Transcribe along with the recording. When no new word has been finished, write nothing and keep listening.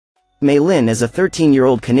Mei Lin is a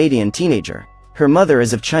 13-year-old Canadian teenager. Her mother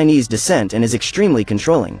is of Chinese descent and is extremely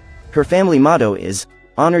controlling. Her family motto is,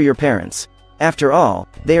 "Honor your parents. After all,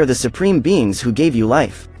 they are the supreme beings who gave you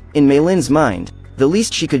life." In Mei Lin's mind, the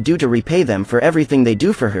least she could do to repay them for everything they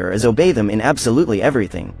do for her is obey them in absolutely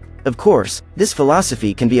everything. Of course, this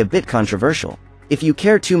philosophy can be a bit controversial. If you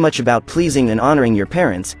care too much about pleasing and honoring your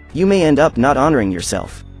parents, you may end up not honoring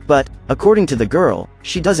yourself. But, according to the girl,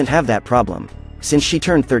 she doesn't have that problem. Since she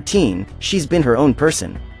turned 13, she's been her own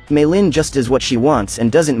person. Mei Lin just does what she wants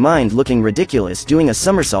and doesn't mind looking ridiculous doing a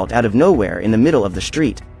somersault out of nowhere in the middle of the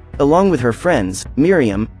street. Along with her friends,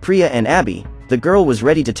 Miriam, Priya and Abby, the girl was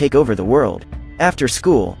ready to take over the world. After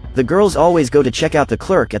school, the girls always go to check out the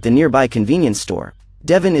clerk at the nearby convenience store.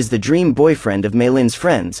 Devin is the dream boyfriend of Mei Lin's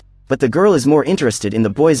friends, but the girl is more interested in the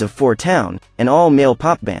boys of Four Town, an all-male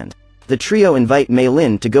pop band. The trio invite Mei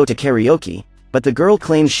Lin to go to karaoke, but the girl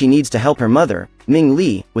claims she needs to help her mother, Ming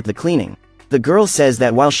Li, with the cleaning. The girl says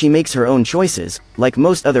that while she makes her own choices, like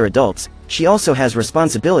most other adults, she also has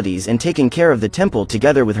responsibilities and taking care of the temple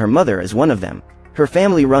together with her mother as one of them. Her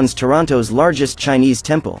family runs Toronto's largest Chinese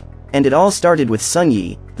temple, and it all started with Sun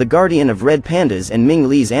Yi, the guardian of Red Pandas and Ming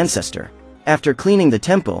Li's ancestor. After cleaning the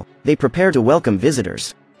temple, they prepare to welcome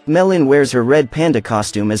visitors. Mei Lin wears her Red Panda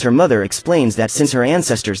costume as her mother explains that since her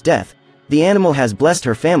ancestor's death, the animal has blessed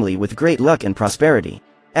her family with great luck and prosperity.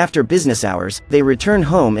 After business hours, they return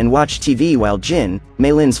home and watch TV while Jin,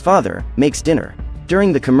 Mei Lin's father, makes dinner.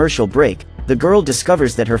 During the commercial break, the girl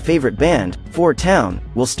discovers that her favorite band, Four Town,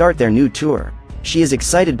 will start their new tour. She is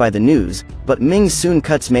excited by the news, but Ming soon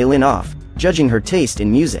cuts Mei Lin off, judging her taste in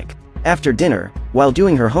music. After dinner, while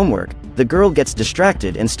doing her homework, the girl gets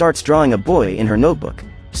distracted and starts drawing a boy in her notebook.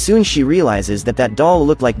 Soon she realizes that that doll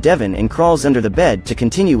looked like Devin and crawls under the bed to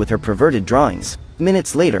continue with her perverted drawings.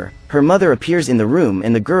 Minutes later, her mother appears in the room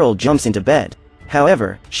and the girl jumps into bed.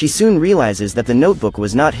 However, she soon realizes that the notebook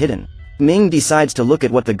was not hidden. Ming decides to look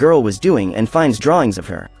at what the girl was doing and finds drawings of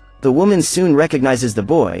her. The woman soon recognizes the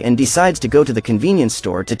boy and decides to go to the convenience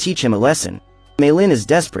store to teach him a lesson. Mei Lin is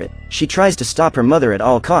desperate. She tries to stop her mother at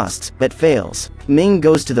all costs, but fails. Ming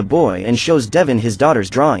goes to the boy and shows Devin his daughter's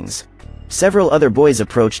drawings. Several other boys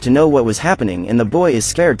approach to know what was happening and the boy is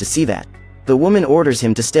scared to see that. The woman orders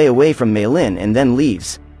him to stay away from Mei Lin and then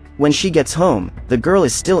leaves. When she gets home, the girl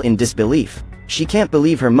is still in disbelief. She can't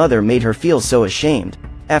believe her mother made her feel so ashamed.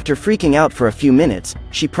 After freaking out for a few minutes,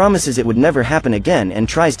 she promises it would never happen again and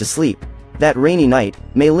tries to sleep. That rainy night,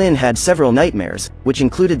 Mei Lin had several nightmares, which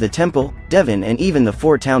included the temple, Devin and even the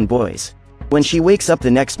Four Town boys. When she wakes up the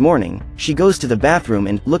next morning, she goes to the bathroom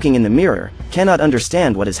and, looking in the mirror, cannot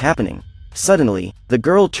understand what is happening. Suddenly, the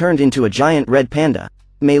girl turned into a giant red panda.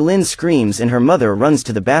 Mei Lin screams and her mother runs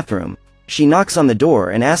to the bathroom. She knocks on the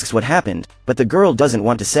door and asks what happened, but the girl doesn't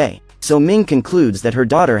want to say. So Ming concludes that her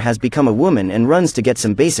daughter has become a woman and runs to get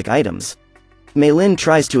some basic items. Mei Lin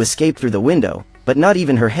tries to escape through the window, but not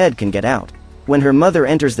even her head can get out. When her mother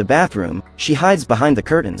enters the bathroom, she hides behind the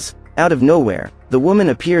curtains. Out of nowhere, the woman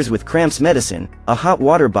appears with cramps medicine, a hot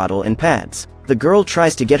water bottle and pads. The girl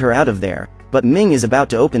tries to get her out of there, but Ming is about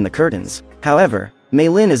to open the curtains. However, Mei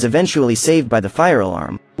Lin is eventually saved by the fire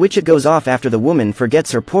alarm, which it goes off after the woman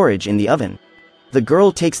forgets her porridge in the oven. The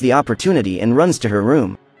girl takes the opportunity and runs to her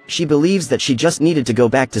room. She believes that she just needed to go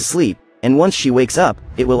back to sleep, and once she wakes up,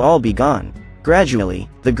 it will all be gone. Gradually,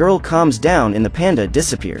 the girl calms down and the panda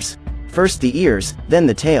disappears. First the ears, then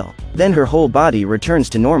the tail. Then her whole body returns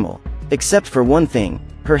to normal. Except for one thing,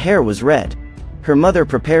 her hair was red. Her mother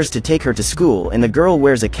prepares to take her to school and the girl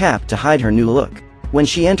wears a cap to hide her new look. When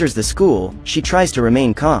she enters the school, she tries to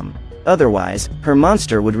remain calm. Otherwise, her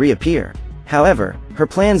monster would reappear. However, her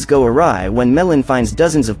plans go awry when Mei Lin finds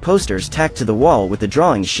dozens of posters tacked to the wall with the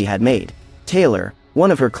drawings she had made. Taylor, one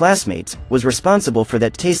of her classmates, was responsible for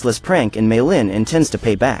that tasteless prank and Mei Lin intends to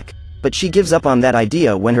pay back. But she gives up on that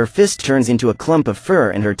idea when her fist turns into a clump of fur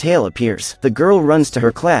and her tail appears. The girl runs to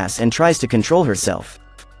her class and tries to control herself.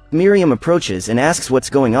 Miriam approaches and asks what's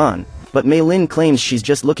going on, but Mei Lin claims she's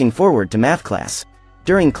just looking forward to math class.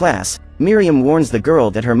 During class, Miriam warns the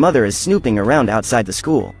girl that her mother is snooping around outside the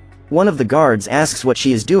school. One of the guards asks what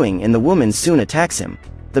she is doing and the woman soon attacks him.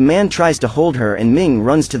 The man tries to hold her and Ming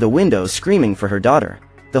runs to the window screaming for her daughter.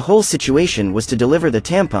 The whole situation was to deliver the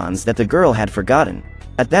tampons that the girl had forgotten.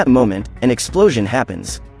 At that moment, an explosion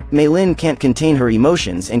happens. Mei Lin can't contain her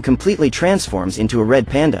emotions and completely transforms into a red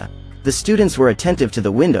panda. The students were attentive to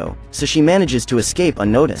the window, so she manages to escape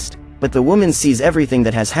unnoticed. But the woman sees everything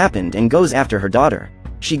that has happened and goes after her daughter.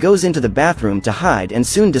 She goes into the bathroom to hide and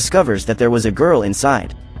soon discovers that there was a girl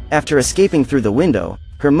inside. After escaping through the window,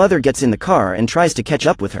 her mother gets in the car and tries to catch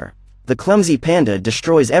up with her. The clumsy panda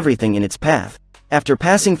destroys everything in its path. After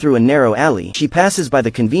passing through a narrow alley, she passes by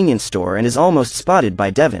the convenience store and is almost spotted by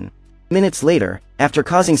Devon. Minutes later, after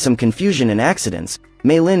causing some confusion and accidents,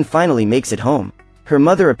 Mei Lin finally makes it home. Her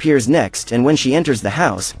mother appears next, and when she enters the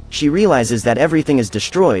house, she realizes that everything is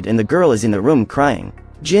destroyed and the girl is in the room crying.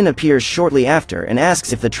 Jin appears shortly after and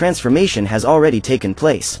asks if the transformation has already taken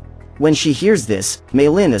place. When she hears this, Mei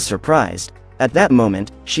Lin is surprised. At that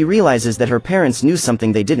moment, she realizes that her parents knew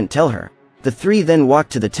something they didn't tell her. The three then walk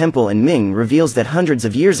to the temple and Ming reveals that hundreds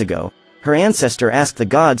of years ago, her ancestor asked the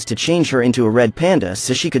gods to change her into a red panda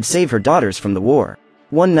so she could save her daughters from the war.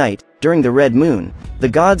 One night, during the red moon, the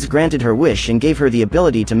gods granted her wish and gave her the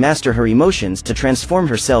ability to master her emotions to transform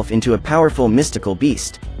herself into a powerful mystical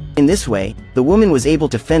beast. In this way, the woman was able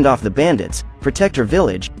to fend off the bandits, protect her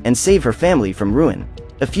village, and save her family from ruin.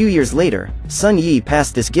 A few years later, Sun Yi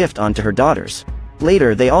passed this gift on to her daughters.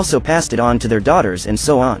 Later they also passed it on to their daughters and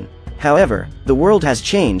so on. However, the world has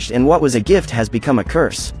changed and what was a gift has become a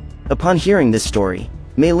curse. Upon hearing this story,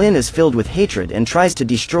 Mei Lin is filled with hatred and tries to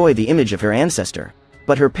destroy the image of her ancestor.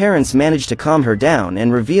 But her parents manage to calm her down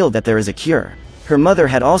and reveal that there is a cure. Her mother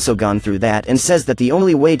had also gone through that and says that the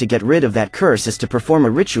only way to get rid of that curse is to perform a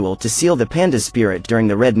ritual to seal the panda's spirit during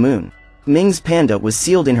the red moon. Ming's panda was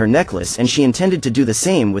sealed in her necklace and she intended to do the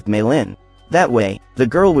same with Mei Lin. That way, the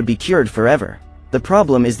girl would be cured forever. The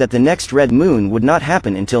problem is that the next red moon would not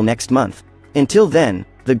happen until next month. Until then,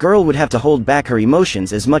 the girl would have to hold back her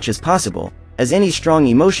emotions as much as possible, as any strong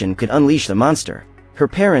emotion could unleash the monster. Her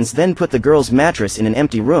parents then put the girl's mattress in an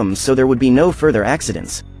empty room so there would be no further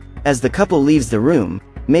accidents. As the couple leaves the room,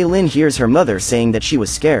 Mei Lin hears her mother saying that she was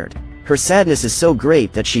scared. Her sadness is so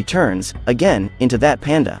great that she turns, again, into that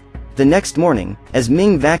panda. The next morning, as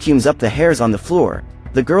Ming vacuums up the hairs on the floor,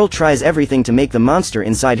 the girl tries everything to make the monster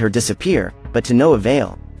inside her disappear, but to no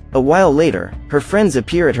avail. A while later, her friends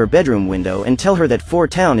appear at her bedroom window and tell her that Four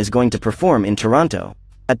Town is going to perform in Toronto.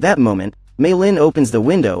 At that moment, Mei Lin opens the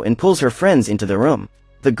window and pulls her friends into the room.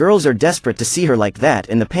 The girls are desperate to see her like that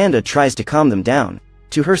and the panda tries to calm them down.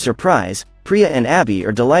 To her surprise, Priya and Abby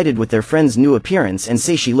are delighted with their friend's new appearance and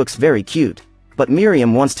say she looks very cute. But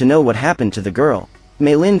Miriam wants to know what happened to the girl.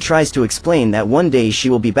 Mei Lin tries to explain that one day she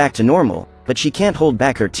will be back to normal, but she can't hold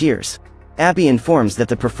back her tears. Abby informs that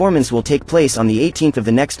the performance will take place on the 18th of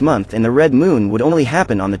the next month and the red moon would only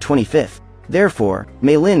happen on the 25th. Therefore,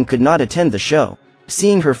 Mei Lin could not attend the show.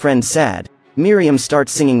 Seeing her friend sad, Miriam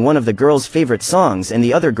starts singing one of the girls' favorite songs and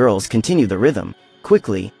the other girls continue the rhythm.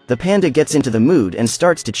 Quickly, the panda gets into the mood and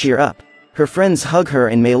starts to cheer up. Her friends hug her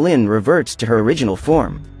and Mei Lin reverts to her original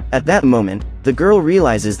form. At that moment, the girl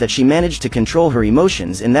realizes that she managed to control her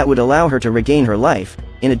emotions and that would allow her to regain her life,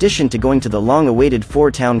 in addition to going to the long-awaited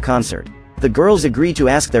Four Town concert. The girls agree to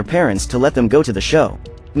ask their parents to let them go to the show.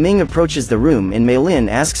 Ming approaches the room and Mei Lin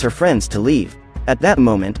asks her friends to leave. At that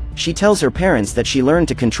moment, she tells her parents that she learned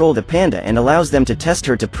to control the panda and allows them to test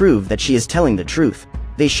her to prove that she is telling the truth.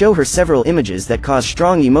 They show her several images that cause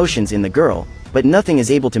strong emotions in the girl, but nothing is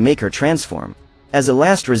able to make her transform. As a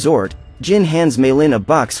last resort, Jin hands Mei Lin a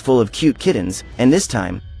box full of cute kittens, and this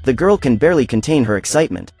time, the girl can barely contain her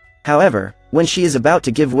excitement. However, when she is about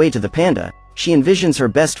to give way to the panda, she envisions her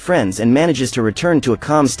best friends and manages to return to a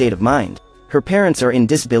calm state of mind. Her parents are in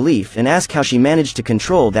disbelief and ask how she managed to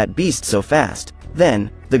control that beast so fast.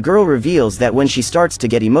 Then, the girl reveals that when she starts to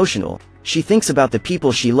get emotional, she thinks about the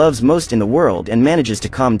people she loves most in the world and manages to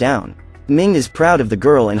calm down. Ming is proud of the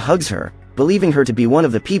girl and hugs her, believing her to be one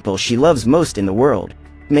of the people she loves most in the world.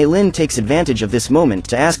 Mei Lin takes advantage of this moment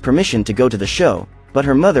to ask permission to go to the show, but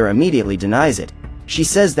her mother immediately denies it. She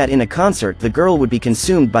says that in a concert the girl would be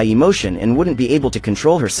consumed by emotion and wouldn't be able to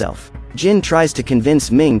control herself. Jin tries to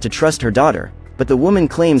convince Ming to trust her daughter, but the woman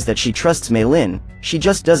claims that she trusts Mei Lin, she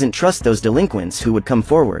just doesn't trust those delinquents who would come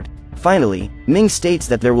forward. Finally, Ming states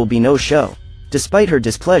that there will be no show. Despite her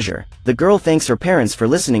displeasure, the girl thanks her parents for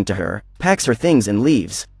listening to her, packs her things and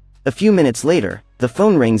leaves. A few minutes later, the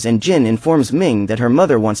phone rings and Jin informs Ming that her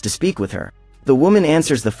mother wants to speak with her. The woman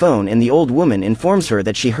answers the phone and the old woman informs her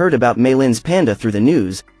that she heard about Mei Lin's panda through the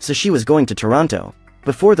news, so she was going to Toronto.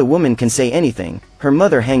 Before the woman can say anything, her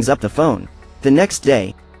mother hangs up the phone. The next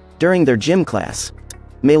day, during their gym class,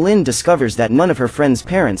 Mei Lin discovers that none of her friends'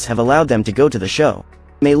 parents have allowed them to go to the show.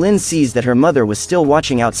 Mei Lin sees that her mother was still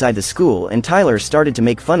watching outside the school and Tyler started to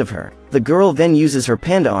make fun of her. The girl then uses her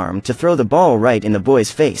panda arm to throw the ball right in the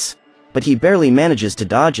boy's face. But he barely manages to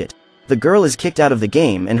dodge it. The girl is kicked out of the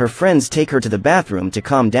game and her friends take her to the bathroom to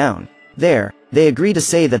calm down. There, they agree to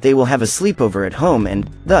say that they will have a sleepover at home and,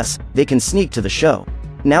 thus, they can sneak to the show.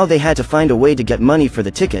 Now they had to find a way to get money for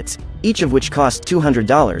the tickets, each of which cost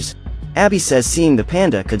 $200. Abby says seeing the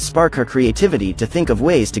panda could spark her creativity to think of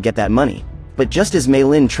ways to get that money. But just as Mei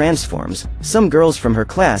Lin transforms, some girls from her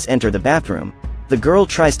class enter the bathroom. The girl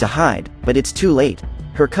tries to hide, but it's too late.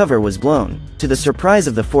 Her cover was blown. To the surprise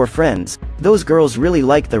of the four friends, those girls really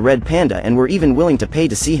liked the Red Panda and were even willing to pay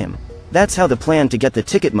to see him. That's how the plan to get the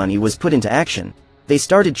ticket money was put into action. They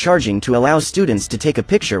started charging to allow students to take a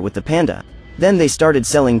picture with the panda. Then they started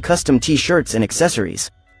selling custom t-shirts and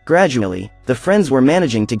accessories. Gradually, the friends were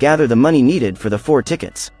managing to gather the money needed for the 4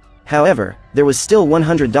 tickets. However, there was still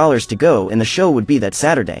 $100 to go and the show would be that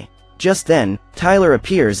Saturday. Just then, Tyler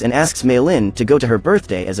appears and asks Mei Lin to go to her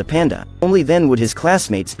birthday as a panda. Only then would his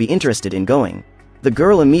classmates be interested in going. The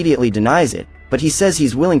girl immediately denies it, but he says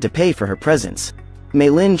he's willing to pay for her presence. Mei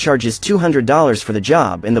Lin charges $200 for the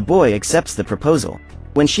job and the boy accepts the proposal.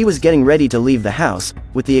 When she was getting ready to leave the house,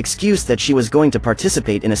 with the excuse that she was going to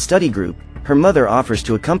participate in a study group, her mother offers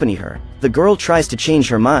to accompany her. The girl tries to change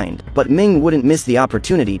her mind, but Ming wouldn't miss the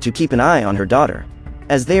opportunity to keep an eye on her daughter.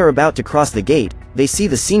 As they are about to cross the gate, they see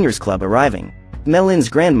the seniors club arriving. Mei Lin's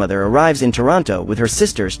grandmother arrives in Toronto with her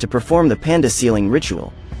sisters to perform the panda sealing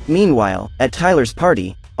ritual. Meanwhile, at Tyler's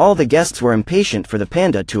party, all the guests were impatient for the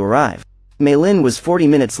panda to arrive. Mei Lin was 40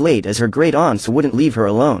 minutes late as her great-aunts wouldn't leave her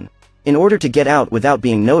alone. In order to get out without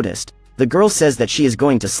being noticed, the girl says that she is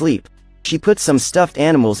going to sleep. She puts some stuffed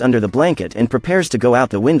animals under the blanket and prepares to go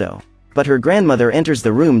out the window. But her grandmother enters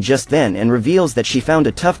the room just then and reveals that she found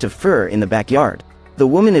a tuft of fur in the backyard. The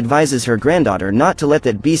woman advises her granddaughter not to let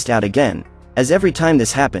that beast out again, as every time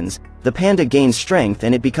this happens, the panda gains strength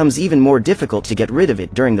and it becomes even more difficult to get rid of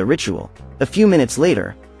it during the ritual. A few minutes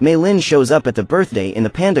later, Mei Lin shows up at the birthday in the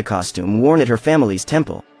panda costume worn at her family's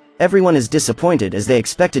temple. Everyone is disappointed as they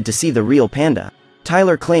expected to see the real panda.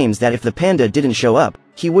 Tyler claims that if the panda didn't show up,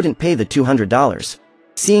 he wouldn't pay the $200.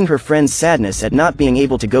 Seeing her friend's sadness at not being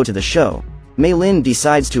able to go to the show, Mei Lin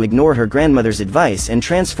decides to ignore her grandmother's advice and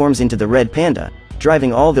transforms into the Red Panda,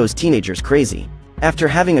 driving all those teenagers crazy. After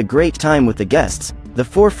having a great time with the guests, the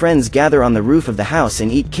 4 friends gather on the roof of the house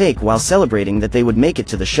and eat cake while celebrating that they would make it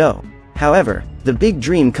to the show. However, the big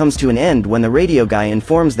dream comes to an end when the radio guy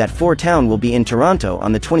informs that 4Town will be in Toronto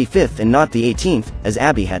on the 25th and not the 18th, as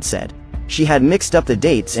Abby had said. She had mixed up the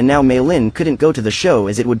dates and now Mei Lin couldn't go to the show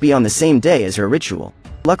as it would be on the same day as her ritual.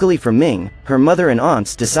 Luckily for Ming, her mother and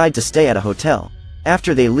aunts decide to stay at a hotel.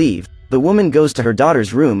 After they leave, the woman goes to her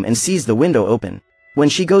daughter's room and sees the window open. When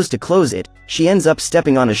she goes to close it, she ends up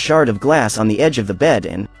stepping on a shard of glass on the edge of the bed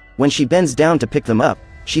and, when she bends down to pick them up,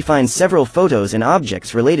 she finds several photos and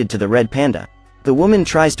objects related to the Red Panda. The woman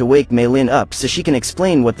tries to wake Mei Lin up so she can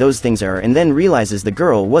explain what those things are and then realizes the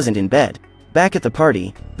girl wasn't in bed. Back at the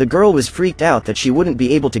party, the girl was freaked out that she wouldn't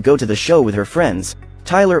be able to go to the show with her friends.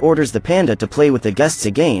 Tyler orders the panda to play with the guests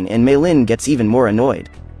again and Mei Lin gets even more annoyed.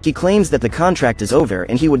 He claims that the contract is over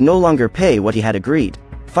and he would no longer pay what he had agreed.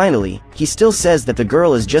 Finally, he still says that the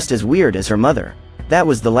girl is just as weird as her mother. That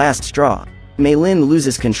was the last straw. Mei Lin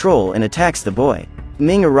loses control and attacks the boy.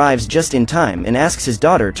 Ming arrives just in time and asks his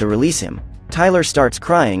daughter to release him. Tyler starts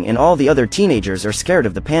crying and all the other teenagers are scared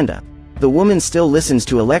of the panda. The woman still listens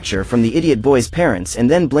to a lecture from the idiot boy's parents and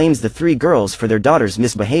then blames the 3 girls for their daughter's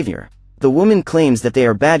misbehavior. The woman claims that they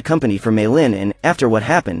are bad company for Mei Lin and, after what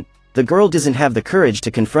happened, the girl doesn't have the courage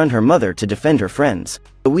to confront her mother to defend her friends.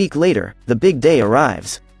 A week later, the big day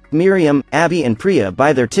arrives. Miriam, Abby and Priya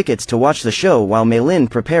buy their tickets to watch the show while Mei Lin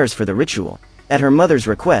prepares for the ritual. At her mother's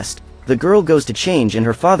request, the girl goes to change and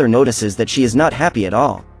her father notices that she is not happy at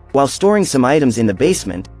all. While storing some items in the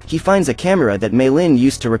basement, he finds a camera that Mei Lin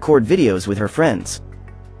used to record videos with her friends.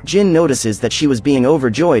 Jin notices that she was being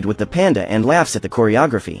overjoyed with the panda and laughs at the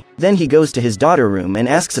choreography. Then he goes to his daughter's room and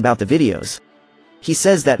asks about the videos. He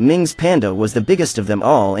says that Ming's panda was the biggest of them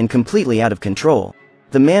all and completely out of control.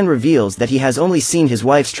 The man reveals that he has only seen his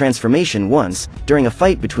wife's transformation once, during a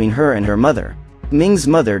fight between her and her mother. Ming's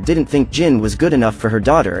mother didn't think Jin was good enough for her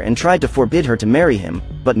daughter and tried to forbid her to marry him,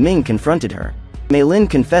 but Ming confronted her. Mei Lin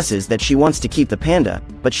confesses that she wants to keep the panda,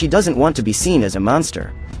 but she doesn't want to be seen as a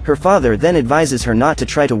monster. Her father then advises her not to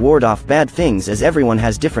try to ward off bad things as everyone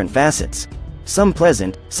has different facets. Some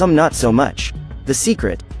pleasant, some not so much. The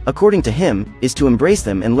secret, according to him, is to embrace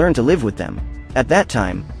them and learn to live with them. At that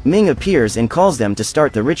time, Ming appears and calls them to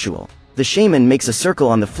start the ritual. The shaman makes a circle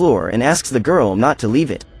on the floor and asks the girl not to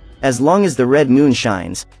leave it. As long as the red moon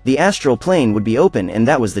shines, the astral plane would be open and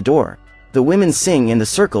that was the door. The women sing and the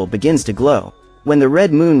circle begins to glow. When the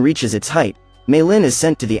red moon reaches its height, Mei Lin is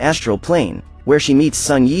sent to the astral plane, where she meets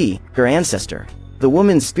Sun Yi, her ancestor. The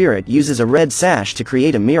woman's spirit uses a red sash to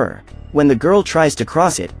create a mirror. When the girl tries to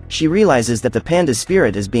cross it, she realizes that the panda's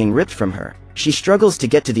spirit is being ripped from her. She struggles to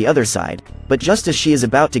get to the other side, but just as she is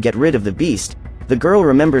about to get rid of the beast, the girl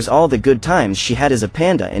remembers all the good times she had as a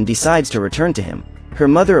panda and decides to return to him. Her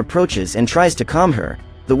mother approaches and tries to calm her.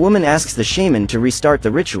 The woman asks the shaman to restart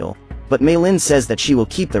the ritual, but Meilin says that she will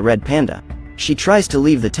keep the red panda. She tries to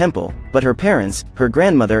leave the temple, but her parents, her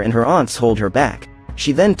grandmother and her aunts hold her back.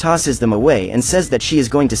 She then tosses them away and says that she is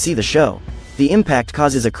going to see the show. The impact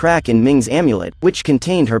causes a crack in Ming's amulet, which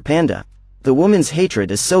contained her panda. The woman's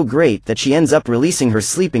hatred is so great that she ends up releasing her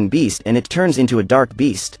sleeping beast and it turns into a dark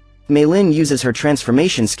beast. Meilin uses her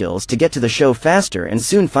transformation skills to get to the show faster and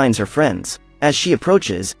soon finds her friends. As she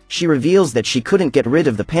approaches, she reveals that she couldn't get rid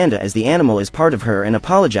of the panda as the animal is part of her and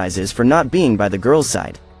apologizes for not being by the girl's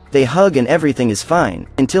side. They hug and everything is fine,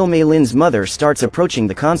 until Meilin's mother starts approaching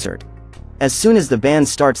the concert. As soon as the band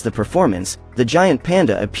starts the performance, the giant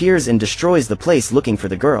panda appears and destroys the place looking for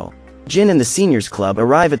the girl. Jin and the seniors club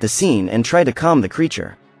arrive at the scene and try to calm the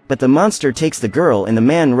creature. But the monster takes the girl and the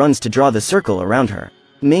man runs to draw the circle around her.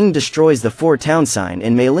 Ming destroys the 4-town sign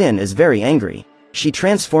and Meilin is very angry. She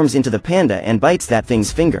transforms into the panda and bites that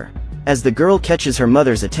thing's finger. As the girl catches her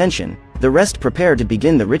mother's attention, the rest prepare to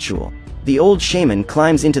begin the ritual. The old shaman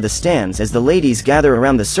climbs into the stands as the ladies gather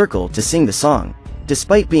around the circle to sing the song.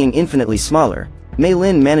 Despite being infinitely smaller,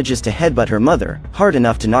 Meilin manages to headbutt her mother, hard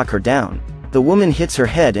enough to knock her down. The woman hits her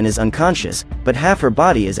head and is unconscious, but half her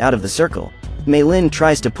body is out of the circle. Meilin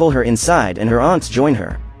tries to pull her inside and her aunts join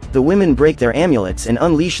her. The women break their amulets and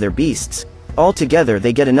unleash their beasts. All together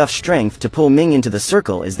they get enough strength to pull Ming into the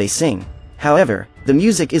circle as they sing. However, the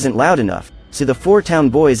music isn't loud enough, so the 4-town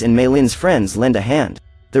boys and Meilin's friends lend a hand.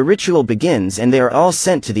 The ritual begins and they are all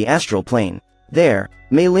sent to the astral plane. There,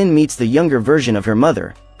 Meilin meets the younger version of her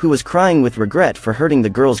mother, who was crying with regret for hurting the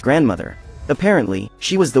girl's grandmother. Apparently,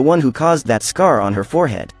 she was the one who caused that scar on her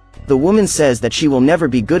forehead. The woman says that she will never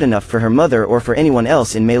be good enough for her mother or for anyone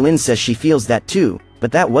else and Meilin says she feels that too,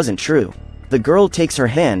 but that wasn't true. The girl takes her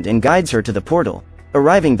hand and guides her to the portal.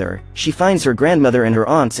 Arriving there, she finds her grandmother and her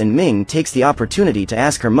aunts and Ming takes the opportunity to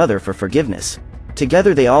ask her mother for forgiveness.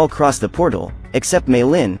 Together they all cross the portal, except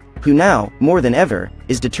Meilin, who now, more than ever,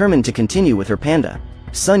 is determined to continue with her panda.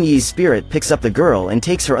 Sun Yi's spirit picks up the girl and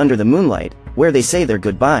takes her under the moonlight, where they say their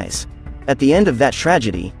goodbyes. At the end of that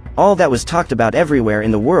tragedy, all that was talked about everywhere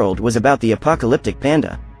in the world was about the apocalyptic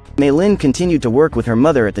panda. Meilin continued to work with her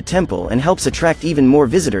mother at the temple and helps attract even more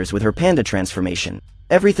visitors with her panda transformation.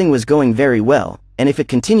 Everything was going very well, and if it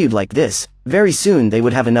continued like this, very soon they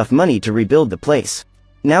would have enough money to rebuild the place.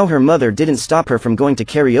 Now her mother didn't stop her from going to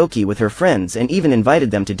karaoke with her friends and even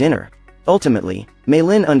invited them to dinner. Ultimately,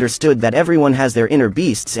 Meilin understood that everyone has their inner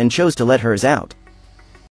beasts and chose to let hers out.